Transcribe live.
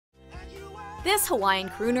This Hawaiian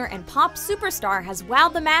crooner and pop superstar has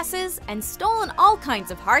wowed the masses and stolen all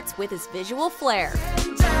kinds of hearts with his visual flair.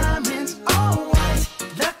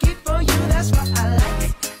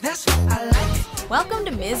 Welcome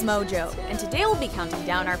to MsMojo, and today we'll be counting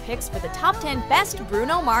down our picks for the top 10 best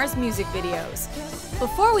Bruno Mars music videos.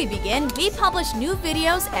 Before we begin, we publish new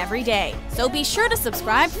videos every day, so be sure to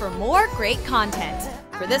subscribe for more great content.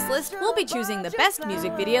 For this list, we'll be choosing the best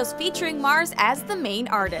music videos featuring Mars as the main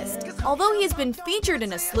artist. Although he has been featured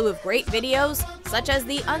in a slew of great videos, such as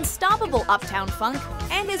the unstoppable Uptown Funk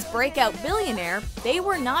and his breakout Billionaire, they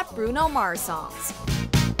were not Bruno Mars songs.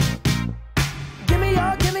 Give me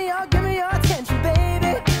your attention,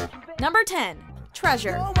 baby. Number 10.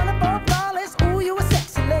 Treasure.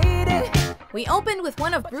 We opened with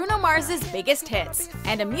one of Bruno Mars's biggest hits,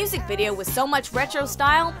 and a music video with so much retro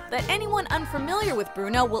style that anyone unfamiliar with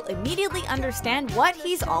Bruno will immediately understand what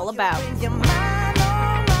he's all about.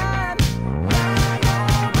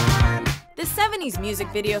 This 70s music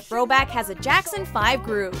video throwback has a Jackson 5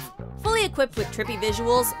 groove, fully equipped with trippy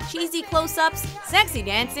visuals, cheesy close-ups, sexy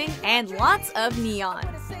dancing, and lots of neon.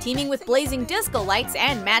 Teaming with blazing disco lights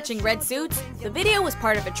and matching red suits, the video was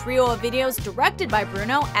part of a trio of videos directed by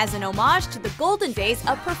Bruno as an homage to the golden days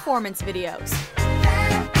of performance videos.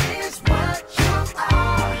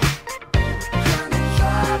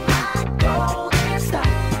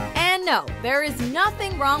 And no, there is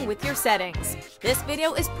nothing wrong with your settings. This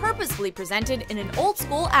video is purposefully presented in an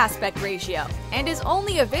old-school aspect ratio and is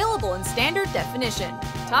only available in standard definition.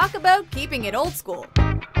 Talk about keeping it old school.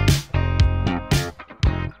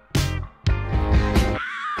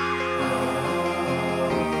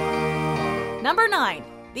 Number 9.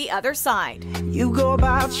 The Other Side. You go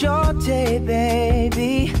about your day,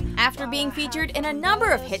 baby. After being featured in a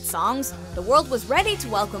number of hit songs, the world was ready to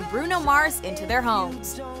welcome Bruno Mars into their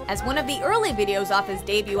homes. As one of the early videos off his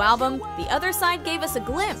debut album, The Other Side gave us a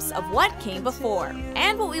glimpse of what came before,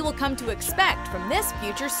 and what we will come to expect from this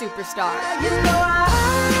future superstar. You know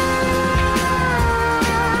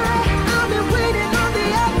I've been waiting on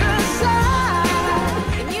the other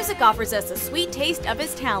side. The music offers us a sweet taste of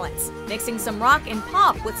his talents, mixing some rock and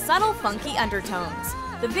pop with subtle funky undertones.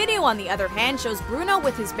 The video, on the other hand, shows Bruno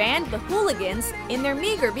with his band, the Hooligans, in their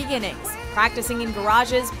meager beginnings, practicing in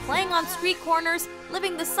garages, playing on street corners,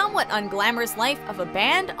 living the somewhat unglamorous life of a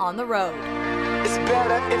band on the road. It's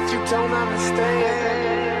better if you don't understand.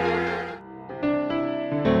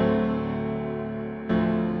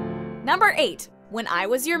 Number 8. When I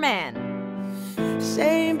Was Your Man.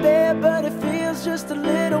 Same bed, but it feels just a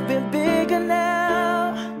little bit bigger now.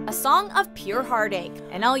 A song of pure heartache,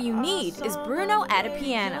 and all you need is Bruno at a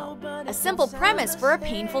piano. A simple premise for a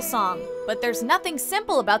painful song, but there's nothing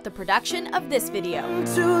simple about the production of this video. I'm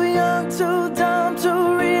too young, too dumb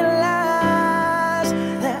to realize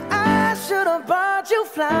that I should have bought you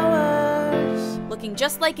flowers. Looking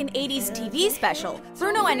just like an 80s TV special,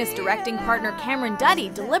 Bruno and his directing partner Cameron Duddy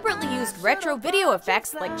deliberately used retro video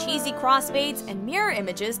effects like cheesy crossfades and mirror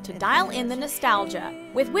images to dial in the nostalgia.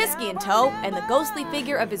 With whiskey in tow and the ghostly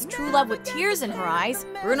figure of his true love with tears in her eyes,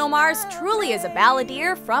 Bruno Mars truly is a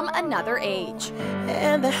balladeer from another age.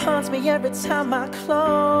 And that haunts me every time I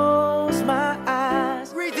close my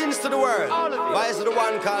eyes. Greetings to the world. Why is it the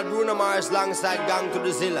one called Bruno Mars alongside Gang to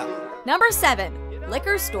the Zilla? Number 7.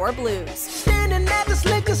 Liquor Store Blues. Standing at this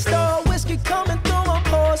liquor store, whiskey coming through my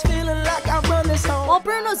pores, feeling like I run this home. While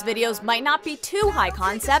Bruno's videos might not be too high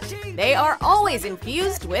concept, they are always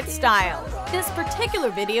infused with style. This particular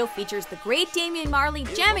video features the great Damian Marley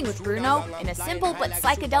jamming with Bruno in a simple but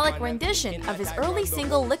psychedelic rendition of his early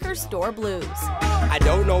single Liquor Store Blues. I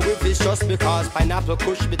don't know if it's just because pineapple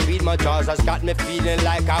kush between my jaws has got me feeling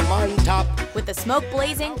like I'm on top. With the smoke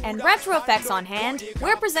blazing and retro effects on hand,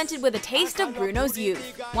 we're presented with a taste of Bruno's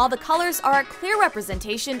youth, while the colors are a clear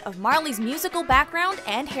representation of Marley's musical background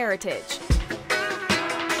and heritage.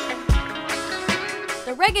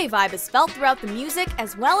 The reggae vibe is felt throughout the music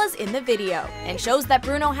as well as in the video, and shows that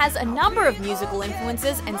Bruno has a number of musical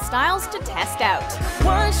influences and styles to test out.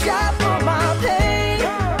 One shot for my pain,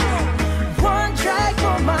 one track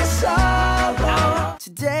for my sorrow.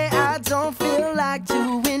 Today I don't feel like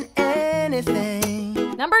doing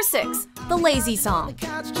anything. Number 6. The Lazy Song.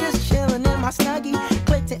 Just chilling in my snuggie.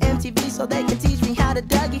 Click to MTV so they can teach me how to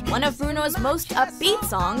Dougie. One of Bruno's most upbeat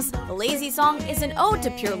songs, The Lazy Song is an ode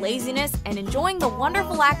to pure laziness and enjoying the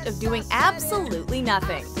wonderful act of doing absolutely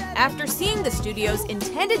nothing. After seeing the studio's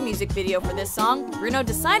intended music video for this song, Bruno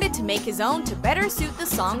decided to make his own to better suit the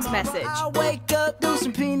song's message. I wake up, do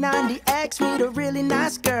some P90X, meet a really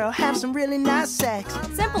nice girl, have some really nice sex.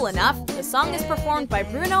 Simple enough, the song is performed by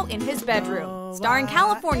Bruno in his bedroom, starring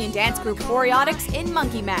Californian dance group Boreotics in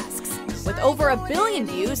monkey masks. With over 1 billion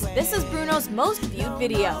views, this is Bruno's most viewed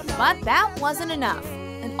video. But that wasn't enough.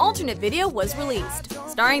 An alternate video was released,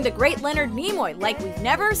 starring the great Leonard Nimoy like we've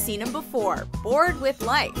never seen him before, Bored with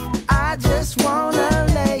Life. I just wanna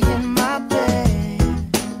lay in my bed.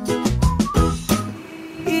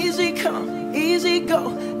 Easy come, easy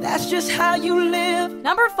go, that's just how you live.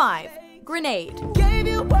 Number 5. Grenade. Gave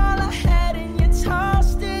you all I had and you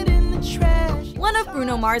tossed it in the trash. One of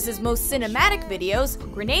Bruno Mars's most cinematic videos,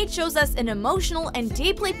 Grenade shows us an emotional and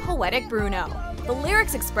deeply poetic Bruno. The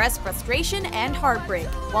lyrics express frustration and heartbreak,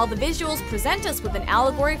 while the visuals present us with an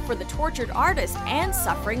allegory for the tortured artist and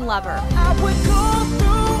suffering lover. I would go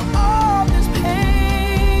through all this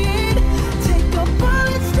pain, take a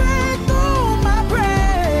bullet straight through my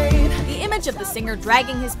brain. The image of the singer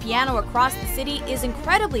dragging his piano across the city is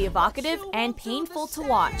incredibly evocative and painful to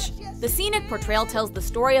watch. The scenic portrayal tells the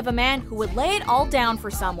story of a man who would lay it all down for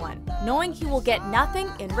someone, knowing he will get nothing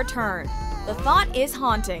in return. The thought is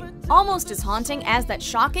haunting, almost as haunting as that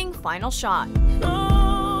shocking final shot.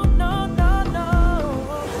 No, no, no,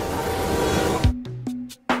 no.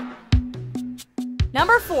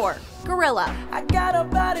 Number 4. Gorilla. I got a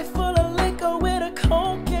body full of liquor with a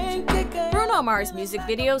cocaine kicker. Bruno Mars music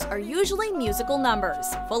videos are usually musical numbers,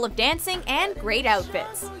 full of dancing and great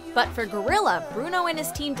outfits. But for Gorilla, Bruno and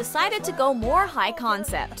his team decided to go more high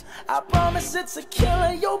concept. I promise it's a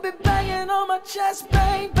killer, you'll be banging on my chest,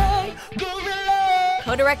 bang, bang, Gorilla.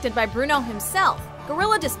 Co-directed by Bruno himself,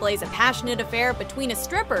 Gorilla displays a passionate affair between a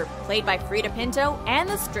stripper, played by Frida Pinto, and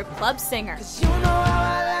the strip club singer. You know how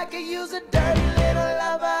I like to use a dirty little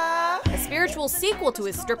lover. A spiritual sequel to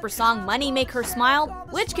his stripper song Money Make Her Smile,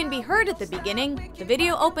 which can be heard at the beginning, the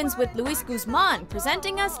video opens with Luis Guzman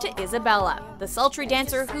presenting us to Isabella, the sultry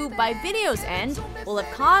dancer who, by video's end, will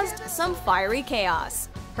have caused some fiery chaos.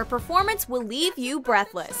 Her performance will leave you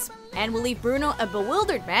breathless, and will leave Bruno a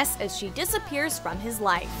bewildered mess as she disappears from his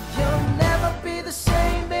life. You'll never be the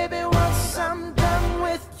same, baby, once I'm done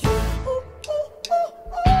with you. Ooh, ooh, ooh,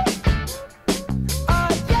 ooh. Oh,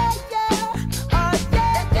 yeah, yeah. Oh,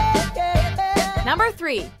 yeah, yeah, yeah, yeah. Number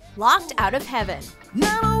 3. Locked Out of Heaven.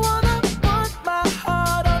 Never wanna put my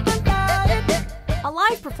heart on the line. A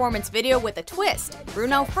live performance video with a twist.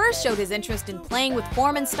 Bruno first showed his interest in playing with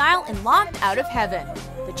form and style in Locked Out of Heaven.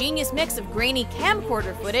 The genius mix of grainy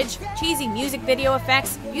camcorder footage, cheesy music video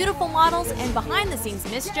effects, beautiful models, and behind-the-scenes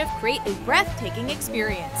mischief create a breathtaking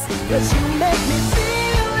experience. 'Cause you make me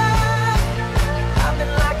feel like I've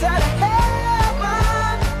been locked out of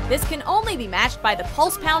heaven. This can only be matched by the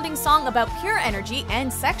pulse-pounding song about pure energy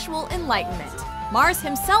and sexual enlightenment. Mars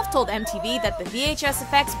himself told MTV that the VHS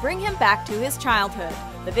effects bring him back to his childhood.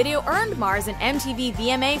 The video earned Mars an MTV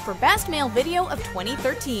VMA for Best Male Video of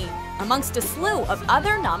 2013, amongst a slew of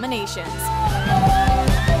other nominations.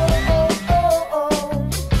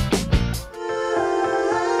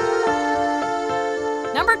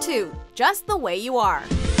 Number 2. Just the Way You Are.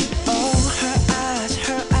 Oh,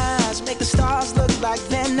 her eyes make the stars look like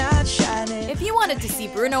they're not shining. If you wanted to see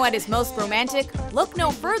Bruno at his most romantic, look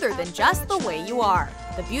no further than Just the Way You Are.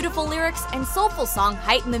 The beautiful lyrics and soulful song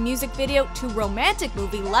heighten the music video to romantic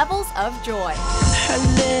movie levels of joy.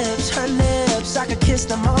 Her lips, I could kiss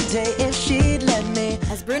them all day if she'd let me.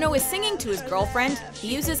 As Bruno is singing to his girlfriend,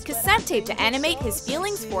 he uses cassette tape to animate his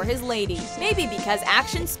feelings for his lady, maybe because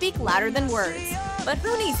actions speak louder than words. But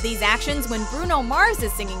who needs these actions when Bruno Mars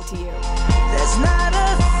is singing to you? There's not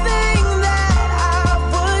a thing that I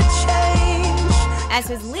would change. As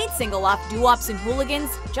his lead single off Doo-Wops and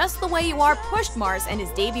Hooligans, Just the Way You Are pushed Mars and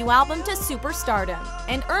his debut album to superstardom,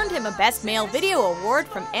 and earned him a Best Male Video award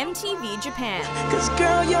from MTV Japan. 'Cause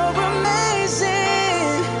girl, you're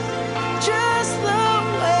amazing, just the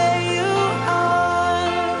way you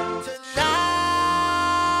are.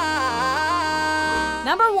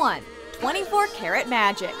 Number 1. 24 Karat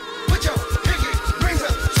Magic. Put your pinky rings up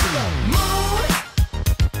to the moon.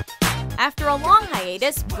 After a long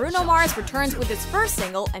hiatus, Bruno Mars returns with his first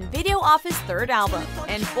single and video off his third album.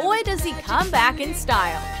 And boy does he come back in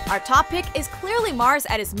style. Our top pick is clearly Mars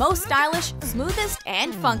at his most stylish, smoothest,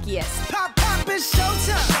 and funkiest. Pop, pop, it's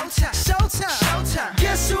showtime, showtime, showtime.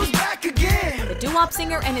 Guess who's back again? The doo-wop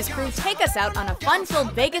singer and his crew take us out on a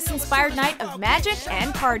fun-filled Vegas-inspired night of magic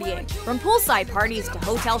and partying. From poolside parties to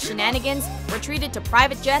hotel shenanigans, we're treated to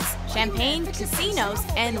private jets, champagne, casinos,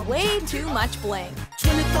 and way too much bling.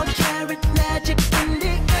 24 karat magic in the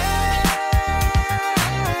air.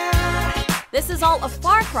 This is all a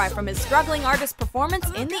far cry from his struggling artist performance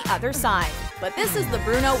in The Other Side. But this is the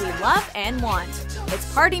Bruno we love and want. It's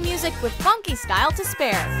party music with funky style to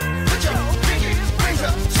spare. Put your pinky rings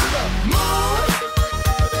up to the moon.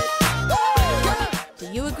 The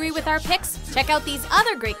you agree with our picks? Check out these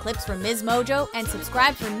other great clips from MsMojo and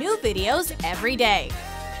subscribe for new videos every day.